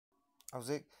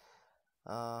ꯍꯧꯖꯤꯛ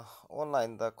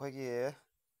ꯑꯣꯟꯂꯥꯏꯟꯗ ꯑꯩꯈꯣꯏꯒꯤ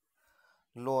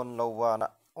ꯂꯣꯟ ꯂꯧꯕꯅ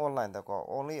ꯑꯣꯟꯂꯥꯏꯟꯗꯀꯣ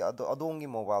ꯑꯣꯟꯂꯤ ꯑꯗꯣꯝꯒꯤ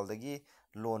ꯃꯣꯕꯥꯏꯜꯗꯒꯤ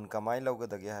ꯂꯣꯟ ꯀꯃꯥꯏꯅ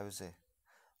ꯂꯧꯒꯗꯒꯦ ꯍꯥꯏꯕꯁꯦ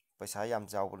ꯄꯩꯁꯥ ꯌꯥꯝ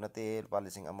ꯆꯥꯎꯕ ꯅꯠꯇꯦ ꯂꯨꯄꯥ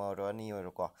 1,000 ꯑꯣꯏꯔꯣ 2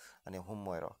 ꯑꯣꯏꯔꯣꯀꯣ 2 ꯑꯍꯨꯝ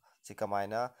ꯑꯣꯏꯔꯣ ꯁꯤ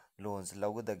ꯀꯃꯥꯏꯅ ꯂꯣꯟꯁꯤ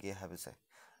ꯂꯧꯒꯗꯒꯦ ꯍꯥꯏꯕꯁꯦ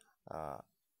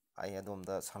ꯑꯩ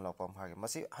ꯑꯗꯣꯝꯗ ꯁꯝꯂꯞꯄ ꯑꯃ ꯍꯥꯏꯒꯦ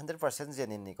ꯃꯁꯤ 100%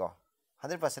 ꯖꯦꯅꯤꯟꯅꯤꯀꯣ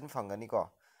 100% ꯐꯪꯒꯅꯤꯀꯣ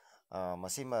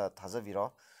ꯃꯁꯤꯃ ꯊꯥꯖꯕꯤꯔꯣ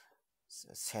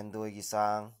ꯁꯦꯟꯗꯣꯏꯒꯤ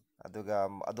ꯆꯥꯡ ꯑꯗꯨꯒ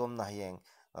ꯑꯗꯣꯝꯅ ꯍꯌꯦꯡ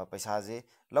ꯄꯩꯁꯥꯁꯤ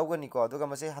ꯂꯧꯒꯅꯤꯀꯣ ꯑꯗꯨꯒ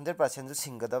ꯃꯁꯤ 100%ꯁꯨ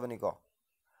ꯁꯤꯡꯒꯗꯕꯅꯤꯀꯣ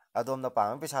ꯑꯗꯣꯝꯅ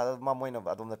ꯄꯥꯝꯕ ꯄꯩꯁꯥꯗꯣ ꯃꯣꯏꯅ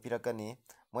ꯑꯗꯣꯝꯗ ꯄꯤꯔꯛꯀꯅꯤ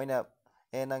ꯃꯣꯏꯅ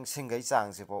ꯅꯪ ꯁꯤꯡꯒꯩ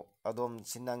ꯆꯥꯡꯁꯤꯐꯥꯎ ꯑꯗꯣꯝ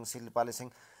ꯅꯪ ꯁꯤ ꯂꯨꯄꯥ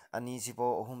 2,000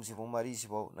 ꯑꯍꯨꯝꯁꯤꯐꯥꯎ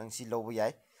ꯃꯔꯤꯁꯤꯐꯥꯎ ꯅꯪ ꯁꯤ ꯂꯧꯕ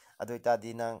ꯌꯥꯏ ꯑꯗꯨ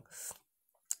ꯑꯣꯏꯇꯥꯔꯗꯤ ꯅꯪ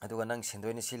ꯑꯗꯨꯒ ꯅꯪ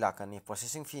ꯁꯦꯟꯗꯣꯏꯅ ꯁꯤ ꯂꯥꯛꯀꯅꯤ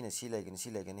ꯄ꯭ꯔꯣꯁꯦꯁꯤꯡ ꯐꯤꯅ ꯁꯤ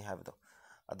ꯂꯩꯒꯅꯤ ꯍꯥꯏꯕꯗꯣ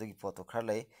ꯑꯗꯨꯒꯤ ꯄꯣꯠꯇꯣ ꯈꯔ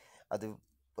ꯂꯩ ꯑꯗꯨ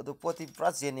ꯄꯣꯠꯇꯤ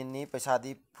ꯄꯨꯔꯥ ꯖꯦꯅꯤꯟꯅꯤ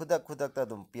ꯄꯩꯁꯥꯗꯤ ꯈꯨꯗꯛꯇ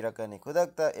ꯑꯗꯨꯝ ꯄꯤꯔꯛꯀꯅꯤ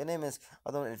ꯈꯨꯗꯛꯇ ꯑꯦꯟ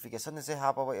ꯑꯗꯨꯝ ꯑꯦꯄ꯭ꯂꯤꯀꯦꯁꯟꯁꯦ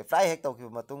ꯍꯥꯞꯄꯕ ꯑꯦꯄ꯭ꯂꯥꯏ ꯍꯦꯛ ꯇꯧꯈꯤꯕ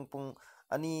ꯃꯇꯨꯡ ꯄꯨꯡ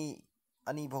ꯑꯅꯤ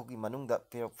ꯐꯥꯎꯒꯤ ꯃꯅꯨꯡꯗ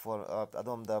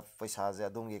ꯑꯗꯣꯝꯗ ꯄꯩꯁꯥꯁꯦ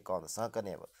ꯑꯗꯣꯝꯒꯤ ꯑꯦꯀꯥꯎꯟꯗ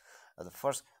ꯆꯪꯉꯛꯀꯅꯦꯕ ꯑꯗꯣ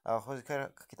ꯐꯥꯔꯁ ꯍꯧꯖꯤꯛ ꯈꯔ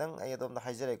ꯈꯤꯇꯪ ꯑꯩ ꯑꯗꯣꯝꯗ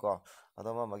ꯍꯥꯏꯖꯔꯦꯀꯣ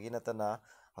ꯑꯗꯣꯝ ꯑꯃꯒꯤ ꯅꯠꯇꯅ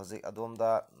ꯍꯧꯖꯤꯛ ꯑꯗꯣꯝꯗ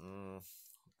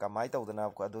ꯀꯃꯥꯏꯅ ꯇꯧꯗꯅ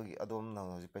ꯑꯗꯨꯒꯤ ꯑꯗꯣꯝꯅ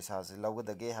ꯍꯧꯖꯤꯛ ꯄꯩꯁꯥꯁꯤ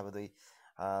ꯂꯧꯒꯗꯒꯦ ꯍꯥꯏꯕꯗꯨ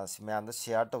ꯁꯤ ꯃꯌꯥꯝꯗ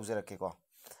ꯁꯤꯌꯥꯔ ꯇꯧꯖꯔꯛꯀꯦꯀꯣ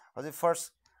ꯍꯧꯖꯤꯛ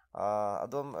ꯐꯥꯔꯁ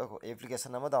ꯑꯗꯣꯝ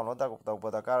ꯑꯦꯄ꯭ꯂꯤꯀꯦꯁꯟ ꯑꯃ ꯗꯥꯎꯟꯂꯣꯗ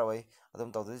ꯇꯧꯕ ꯗꯔꯀꯥꯔ ꯑꯣꯏ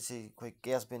ꯑꯗꯨꯝ ꯇꯧꯗꯣꯏꯁꯤ ꯑꯩꯈꯣꯏ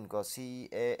ꯀꯦꯁ ꯕꯤꯟ ꯀꯣ CASBEE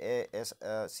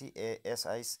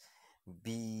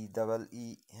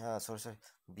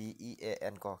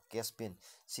ꯀꯣ ꯀꯦꯁ ꯕꯤꯟ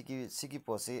ꯁꯤꯒꯤ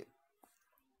ꯄꯣꯠꯁꯤ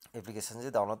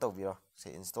ꯑꯦꯄ꯭ꯂꯤꯀꯦꯁꯟꯁꯤ ꯗꯥꯎꯟꯂꯣꯗ ꯇꯧꯕꯤꯔꯣ ꯁꯤ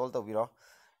ꯏꯟꯁꯇꯣꯜ ꯇꯧꯕꯤꯔꯣ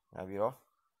ꯉꯥꯏꯕꯤꯔꯣ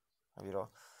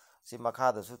ꯁꯤ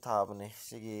ꯃꯈꯥꯗꯁꯨ ꯊꯥꯕꯅꯤ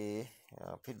ꯁꯤꯒꯤ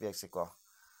ꯐꯤꯗꯕꯦꯛꯁꯦꯀꯣ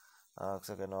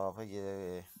ꯀꯩꯅꯣ ꯑꯩꯈꯣꯏꯒꯤ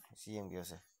ꯁꯤ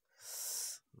ꯌꯦꯡꯕꯤꯌꯣꯁꯦ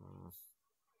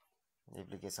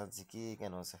ꯑꯦꯄ꯭ꯂꯤꯀꯦꯁꯟꯁꯤꯒꯤ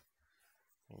ꯀꯩꯅꯣꯁꯦ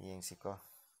ꯌꯦꯡꯁꯤꯀꯣ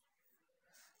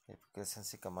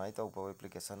ꯑꯦꯄ꯭ꯂꯤꯀꯦꯁꯟꯁꯤ ꯀꯃꯥꯏꯅ ꯇꯧꯕ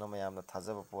ꯑꯦꯄ꯭ꯂꯤꯀꯦꯁꯟꯅꯣ ꯃꯌꯥꯝꯅ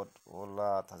ꯊꯥꯖꯕ ꯄꯣꯠ ꯑꯣꯜꯂꯥ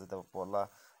ꯊꯥꯖꯗꯕ ꯄꯣꯠꯂꯥ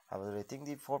ꯍꯥꯏꯕꯗ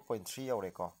ꯔꯦꯇꯤꯡꯗꯤ 4.3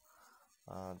 ꯌꯧꯔꯦꯀꯣ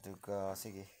ꯑꯗꯨꯒ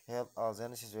ꯁꯤꯒꯤ ꯍꯦꯜꯞ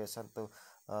ꯑꯥꯔꯖꯦꯟ ꯁꯤꯆꯨꯋꯦꯁꯟ ꯇꯨ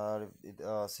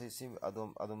ꯁꯤ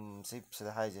ꯑꯗꯨꯝ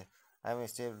ꯁꯤꯗ ꯍꯥꯏꯁꯦ ꯑꯥꯏ ꯑꯦꯝ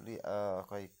ꯁ꯭ꯇꯦꯕꯂꯤ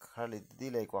ꯑꯩꯈꯣꯏ ꯈꯔꯗꯤ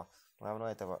ꯂꯩꯀꯣ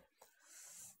ꯅꯨꯡꯉꯥꯏꯇꯕ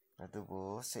ꯑꯗꯨꯕꯨ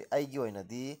ꯁꯤ ꯑꯩꯒꯤ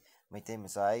ꯑꯣꯏꯅꯗꯤ ꯃꯩꯇꯩ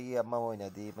ꯃꯆꯥ ꯑꯩꯒꯤ ꯑꯃ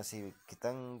ꯑꯣꯏꯅꯗꯤ ꯃꯁꯤ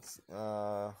ꯈꯤꯇꯪ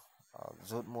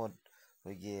ꯖꯨꯠ ꯃꯨꯠ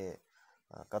ꯑꯩꯈꯣꯏꯒꯤ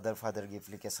ꯀꯗꯔ ꯐꯥꯗꯔꯒꯤ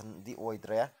ꯑꯦꯄ꯭ꯂꯤꯀꯦꯁꯟꯗꯤ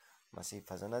ꯑꯣꯏꯗ꯭ꯔꯦ ꯃꯁꯤ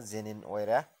ꯐꯖꯅ ꯖꯦꯅꯤꯟ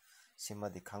ꯑꯣꯏꯔꯦ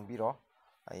ꯁꯤꯃꯗꯤ ꯈꯪꯕꯤꯔꯣ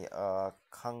ꯑꯩ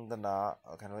ꯈꯪꯗꯅ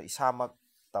ꯀꯩꯅꯣ ꯏꯁꯥꯃꯛ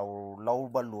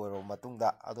ꯂꯧꯕ ꯂꯣꯏꯔꯕ ꯃꯇꯨꯡꯗ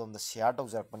ꯑꯗꯣꯝꯗ ꯁꯤꯌꯥꯔ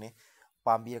ꯇꯧꯖꯔꯛꯄꯅꯤ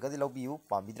ꯄꯥꯝꯕꯤꯔꯒꯗꯤ ꯂꯧꯕꯤꯌꯨ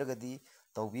ꯄꯥꯝꯕꯤꯗ꯭ꯔꯒꯗꯤ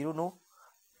ꯇꯧꯕꯤꯔꯨꯅꯨ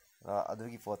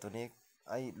ꯑꯗꯨꯒꯤ ꯄꯣꯠꯇꯨꯅꯤ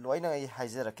ꯑꯩ ꯂꯣꯏꯅ ꯑꯩ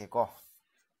ꯍꯥꯏꯖꯔꯛꯀꯦꯀꯣ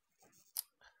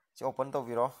ꯁꯤ ꯑꯣꯄꯟ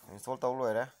ꯇꯧꯕꯤꯔꯣ ꯏꯟꯁꯇꯣꯜ ꯇꯧ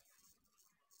ꯂꯣꯏꯔꯦ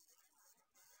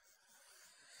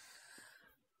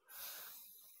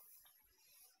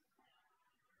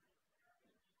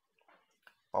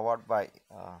ꯄꯋꯥꯔড ꯕꯥꯏ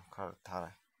ꯈꯔ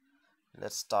ꯊꯥꯔꯦ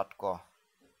ꯂꯦꯠꯁ ꯁ꯭ꯇꯥꯔꯠ ꯀꯣ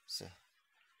ꯁꯤ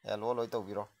ꯑꯦꯂꯣ ꯂꯣꯏ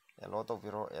ꯇꯧꯕꯤꯔꯣ ꯑꯦꯂꯣ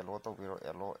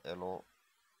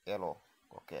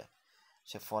ꯑꯣꯀꯦ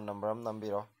ꯁꯤ ꯐꯣꯟ ꯅꯝꯕꯔ ꯑꯃ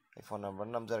ꯅꯝꯕꯤꯔꯣ ꯑꯩ ꯐꯣꯟ ꯅꯝꯕꯔ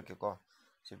ꯅꯝꯖꯔꯛꯀꯦꯀꯣ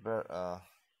ꯁꯤ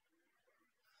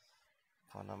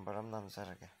ꯐꯣꯟ ꯅꯝꯕꯔ ꯑꯃ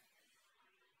ꯅꯝꯖꯔꯒꯦ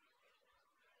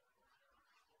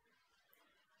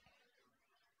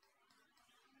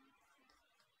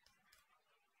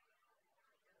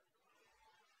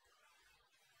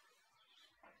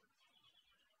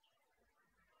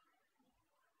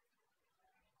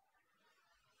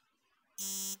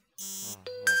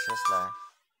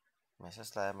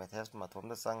ꯃꯦꯁꯦꯖ ꯂꯥꯛꯑꯦ ꯃꯦꯁꯦꯖ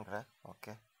ꯃꯇꯣꯝꯗ ꯆꯪꯈ꯭ꯔꯦ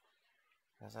ꯑꯣꯀꯦ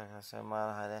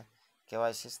ꯃꯥꯅ ꯍꯥꯏꯔꯦ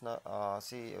KYC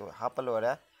ꯁꯤ ꯍꯥꯞꯄ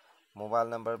ꯂꯣꯏꯔꯦ ꯃꯣꯕꯥꯏꯜ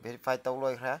ꯅꯝꯕꯔ ꯚꯦꯔꯤꯐꯥꯏ ꯇꯧ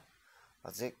ꯂꯣꯏꯈ꯭ꯔꯦ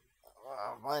ꯍꯧꯖꯤꯛ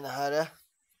ꯃꯣꯏꯅ ꯍꯥꯏꯔꯦ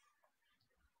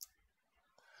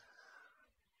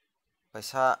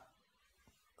ꯄꯩꯁꯥ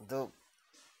ꯑꯗꯨ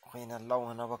ꯑꯩꯈꯣꯏꯅ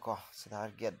ꯂꯧꯅꯅꯕꯀꯣ ꯁꯤꯗ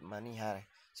ꯍꯥꯏꯔ ꯒꯦꯠ ꯃꯅꯤ ꯍꯥꯏꯔꯦ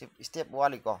ꯁꯤ ꯁ꯭ꯇꯦꯞ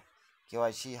ꯋꯥꯠꯂꯤꯀꯣ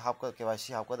KYC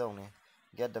ꯍꯥꯞꯀꯗꯧꯅꯤ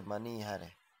ꯒꯦꯠ ꯗ ꯃꯅꯤ ꯍꯥꯏꯔꯦ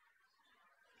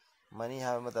ꯃꯅꯤ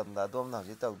ꯍꯥꯏꯕ ꯃꯇꯝꯗ ꯑꯗꯣꯝꯅ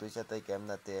ꯍꯧꯖꯤꯛ ꯇꯧꯗꯣꯏꯁꯦ ꯑꯇꯩ ꯀꯔꯤꯝ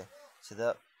ꯅꯠꯇꯦ ꯁꯤꯗ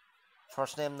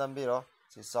ꯐꯥꯔꯁ ꯅꯦꯝ ꯅꯝꯕꯤꯔꯣ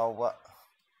ꯁꯤ ꯆꯥꯎꯕ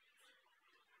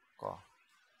ꯀꯣ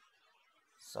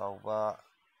ꯆꯥꯎꯕ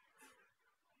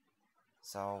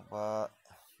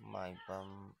ꯃꯥꯏꯕꯝ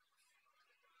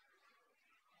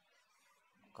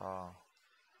ꯀꯣ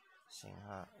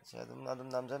ꯁꯤꯡꯍ ꯁꯤ ꯑꯗꯨꯝ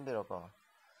ꯅꯝꯁꯤꯟꯕꯤꯔꯣꯀꯣ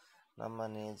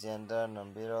ꯅꯝꯃꯅꯤ ꯖꯦꯟꯗꯔ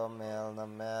ꯅꯝꯕꯤꯔꯣ ꯃꯦꯜ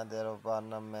ꯅꯝꯃꯦ ꯗꯦꯠ ꯑꯣꯐ ꯕꯥꯔꯊ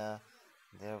ꯅꯝꯃꯦ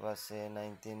ꯗꯦꯠ ꯑꯣꯐ ꯕꯥꯔꯊꯁꯦ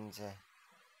 1987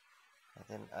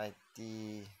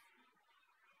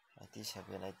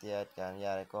 88 ꯀꯥꯏꯅ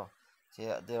ꯌꯥꯔꯦꯀꯣ ꯁꯤ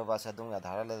ꯗꯦꯠ ꯑꯣꯐ ꯕꯥꯔꯊꯁꯦ ꯑꯗꯨꯝ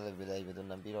ꯑꯙꯥꯔ ꯂꯩꯕꯗꯨ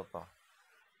ꯅꯝꯕꯤꯔꯣꯀꯣ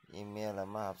ꯏꯃꯦꯜ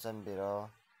ꯑꯃ ꯍꯥꯞꯆꯤꯟꯕꯤꯔꯣ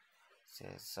ꯁꯦ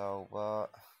ꯆꯥꯎꯕ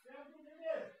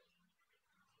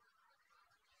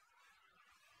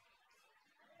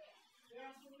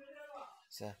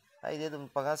ꯁꯦ ꯑꯩꯗꯤ ꯑꯗꯨꯝ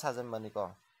ꯄꯪꯁꯥ ꯁꯥꯖꯟꯕꯅꯤꯀꯣ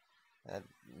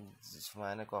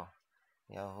ꯁꯨꯃꯥꯏꯅꯀꯣ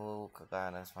ꯌꯥꯍꯨ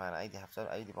ꯀꯀꯥꯅ ꯁꯨꯃꯥꯏꯅ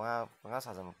ꯑꯩꯗꯤ ꯄꯪꯁꯥ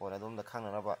ꯁꯥꯖꯟꯕ ꯄꯣꯠꯅꯦ ꯑꯗꯣꯝꯗ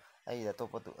ꯈꯪꯅꯅꯕ ꯑꯩꯗꯤ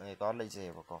ꯑꯇꯣꯞꯄ ꯑꯦꯀꯥꯎꯟ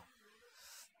ꯂꯩꯖꯩꯑꯕꯀꯣ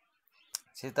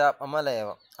ꯁꯤꯇꯥꯞ ꯑꯃ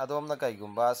ꯂꯩꯌꯦꯕ ꯑꯗꯣꯝꯅ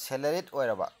ꯀꯩꯒꯨꯝꯕ ꯁꯦꯂꯔꯤꯠ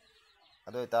ꯑꯣꯏꯔꯕ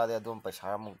ꯑꯗꯨ ꯑꯣꯏꯇꯥꯔꯗꯤ ꯑꯗꯣꯝ ꯄꯩꯁꯥ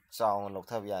ꯑꯃꯨꯛ ꯆꯥꯎꯅ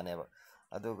ꯂꯧꯊꯕ ꯌꯥꯅꯦꯕ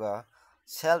ꯑꯗꯨꯒ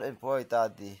ꯁꯦꯜꯐ ꯑꯦꯝꯄ꯭ꯂꯣꯏ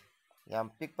ꯑꯣꯏꯇꯥꯔꯗꯤ ꯌꯥꯝ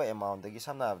ꯄꯤꯛꯄ ꯑꯦꯃꯥꯎꯟꯗꯒꯤ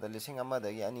ꯁꯝꯅ ꯍꯥꯏꯔꯕꯗ 1,000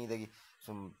 2,000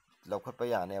 ꯁꯨꯝ ꯂꯧꯈꯠꯄ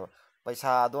ꯌꯥꯅꯦꯕ ꯄꯩꯁꯥ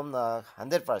ꯑꯗꯣꯝꯅ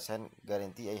 100%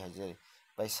 ꯒꯥꯔꯦꯟꯇꯤ ꯑꯩ ꯍꯥꯏꯖꯔꯤ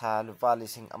ꯄꯩꯁꯥ ꯂꯨꯄꯥ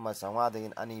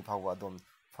 1,500 2 ꯐꯥꯎꯕ ꯑꯗꯣꯝ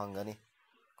ꯐꯪꯒꯅꯤ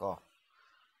ꯀꯣ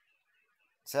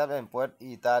ꯁꯦꯜꯐ ꯑꯦꯝꯄ꯭ꯂꯣꯏꯗ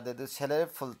ꯏꯇꯥꯔꯗꯤ ꯑꯗꯨ ꯁꯦꯂꯔꯤ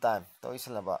ꯐꯨꯜ ꯇꯥꯏꯝ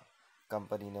ꯇꯧꯏꯁꯜꯂꯕ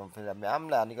ꯀꯝꯄꯅꯤꯅ ꯃꯌꯥꯝ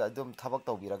ꯂꯥꯛꯑꯅꯤꯀꯣ ꯑꯗꯨꯝ ꯊꯕꯛ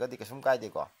ꯇꯧꯕꯤꯔꯒꯗꯤ ꯀꯩꯁꯨꯝ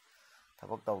ꯀꯥꯏꯗꯦꯀꯣ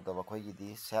ꯊꯕꯛ ꯇꯧꯗꯕ ꯑꯩꯈꯣꯏꯒꯤꯗꯤ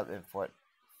ꯁꯦꯜꯐ ꯑꯦꯝꯄ꯭ꯂꯣꯏꯗ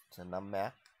ꯁꯤ ꯅꯝꯃꯦ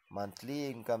ꯃꯟꯊꯂꯤ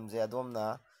ꯏꯟꯀꯝꯁꯦ ꯑꯗꯣꯝꯅ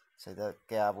ꯁꯤꯗ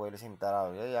ꯀꯌꯥꯕꯨ ꯑꯣꯏ 10,000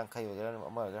 ꯑꯣꯏꯒꯦꯔꯥ 50 ꯑꯣꯏꯒꯦꯔꯥ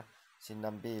ꯑꯃ ꯑꯣꯏꯒꯦꯔꯥ ꯁꯤ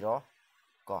ꯅꯝꯕꯤꯔꯣ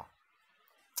ꯀꯣ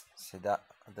ꯁꯤꯗ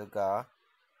ꯑꯗꯨꯒ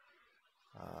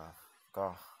ꯀꯣ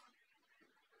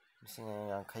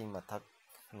 50,000 ꯃꯊꯛ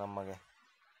ꯅꯝꯃꯒꯦ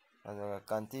ꯑꯗꯨꯒ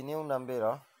ꯀꯟꯇꯤꯅ꯭ꯌꯨ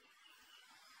ꯅꯝꯕꯤꯔꯣ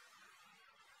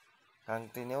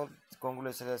ꯀꯟꯇꯤꯅ꯭ꯌꯨ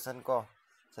ꯀꯣꯡꯒ꯭ꯔꯦꯆꯨꯂꯦꯁꯟ ꯀꯣ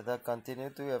ꯁꯤꯗ ꯀꯟꯇꯤꯅ꯭ꯌꯨ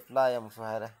ꯇꯨ ꯑꯦꯄ꯭ꯂꯥꯏ ꯑꯃꯨꯛꯁꯨ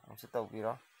ꯍꯥꯏꯔꯦ ꯑꯃꯨꯛꯁꯨ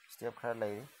ꯇꯧꯕꯤꯔꯣ ꯁ꯭ꯇꯦꯞ ꯈꯔ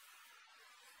ꯂꯩꯔꯤ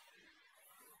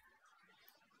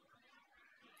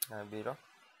ꯍꯥꯏꯕꯤꯔꯣ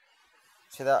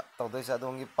ꯁꯤꯗ ꯇꯧꯗꯣꯏꯁꯦ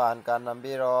ꯑꯗꯣꯝꯒꯤ ꯄꯥꯟ ꯀꯥꯔꯗ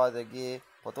ꯅꯝꯕꯤꯔꯣ ꯑꯗꯒꯤ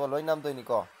ꯐꯣꯇꯣ ꯂꯣꯏ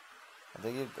ꯅꯝꯗꯣꯏꯅꯤꯀꯣ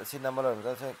ꯑꯗꯒꯤ ꯁꯤ ꯅꯝꯕ ꯂꯣꯏꯔꯕ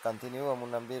ꯃꯇꯨꯡꯗ ꯀꯟꯇꯤꯅ꯭ꯌꯨ ꯑꯃꯨꯛ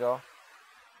ꯅꯝꯕꯤꯔꯣ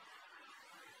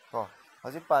ꯀꯣ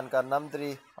ꯍꯧꯖꯤꯛ ꯄꯥꯟ ꯀꯥꯔꯗ ꯅꯝꯗ꯭ꯔꯤ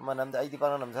ꯑꯃ ꯅꯝꯗꯦ ꯑꯩꯗꯤ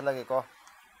ꯄꯥꯛꯅ ꯅꯝꯁꯤꯜꯂꯒꯦꯀꯣ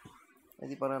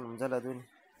ꯑꯩꯗꯤ ꯄꯥꯛꯅ ꯅꯝꯁꯤꯜꯂꯗꯣꯏꯅꯤ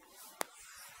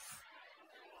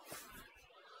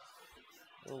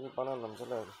ꯑꯩꯗꯤ ꯄꯥꯛꯅ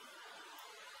ꯅꯝꯁꯤꯜꯂꯒꯦ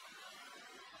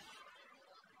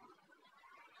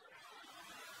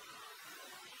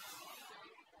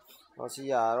ꯁꯤ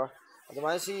ꯌꯥꯔꯔꯣꯏ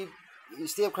ꯑꯗꯨꯃꯥꯏꯅ ꯁꯤ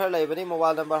ꯁ꯭ꯇꯦꯞ ꯈꯔ ꯂꯩꯕꯅꯤ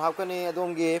ꯃꯣꯕꯥꯏꯜ ꯅꯝꯕꯔ ꯍꯥꯞꯀꯅꯤ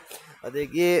ꯑꯗꯣꯝꯒꯤ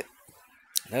ꯑꯗꯒꯤ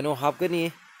ꯀꯩꯅꯣ ꯍꯥꯞꯀꯅꯤ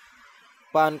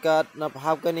ꯄꯥꯟ ꯀꯥꯔꯗ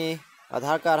ꯍꯥꯞꯀꯅꯤ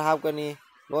ꯑꯙꯥꯔ ꯀꯥꯔꯗ ꯍꯥꯞꯀꯅꯤ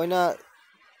ꯂꯣꯏꯅ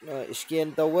ꯁ꯭ꯀꯦꯟ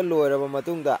ꯇꯧꯕ ꯂꯣꯏꯔꯕ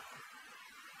ꯃꯇꯨꯡꯗ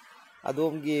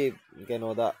ꯑꯗꯣꯝꯒꯤ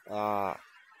ꯀꯩꯅꯣꯗ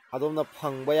ꯑꯗꯣꯝꯅ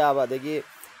ꯐꯪꯕ ꯌꯥꯕ ꯑꯗꯒꯤ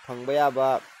ꯐꯪꯕ ꯌꯥꯕ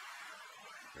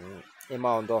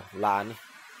ꯑꯦꯃꯥꯎꯟꯗꯣ ꯂꯥꯛꯑꯅꯤ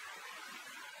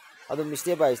ꯑꯗꯨꯝ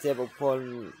ꯁ꯭ꯇꯦꯞ ꯕꯥꯏ ꯁ꯭ꯇꯦꯞ ꯐꯣꯟ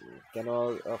ꯀꯩꯅꯣ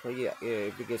ꯑꯩꯈꯣꯏꯒꯤ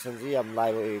ꯑꯦꯄ꯭ꯂꯤꯀꯦꯁꯟꯁꯤ ꯌꯥꯝ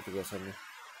ꯂꯥꯏꯕ ꯑꯦꯄ꯭ꯂꯤꯀꯦꯁꯟꯅꯤ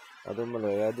ꯑꯗꯨꯃ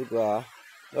ꯂꯣꯏꯔꯦ ꯑꯗꯨꯒ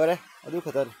ꯂꯣꯏꯔꯦ ꯑꯗꯨ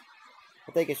ꯈꯛꯇꯅꯤ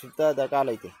ꯑꯇꯩ ꯀꯩꯁꯨꯝꯇ ꯗꯔꯀꯥꯔ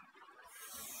ꯂꯩꯇꯦ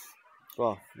ꯀꯣ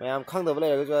ꯃꯌꯥꯝ ꯈꯪꯗꯕ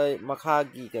ꯂꯩꯔꯒꯁꯨ ꯑꯩ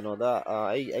ꯃꯈꯥꯒꯤ ꯀꯩꯅꯣꯗ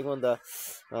ꯑꯩꯉꯣꯟꯗ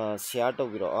ꯁꯤꯌꯥꯔ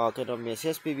ꯇꯧꯕꯤꯔꯛꯑꯣ ꯀꯩꯅꯣ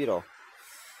ꯃꯦꯁꯦꯖ ꯄꯤꯕꯤꯔꯛꯑꯣ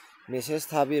ꯃꯦꯁꯦꯖ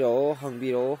ꯊꯥꯕꯤꯔꯛꯑꯣ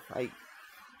ꯍꯪꯕꯤꯔꯛꯑꯣ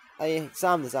ꯑꯩ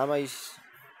ꯆꯥꯝꯃ ꯑꯩ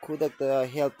ꯈꯨꯗꯛꯇ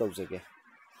ꯍꯦꯜꯞ ꯇꯧꯖꯒꯦ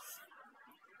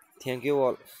ꯊꯦꯡꯛ ꯌꯨ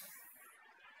ꯑꯣꯜ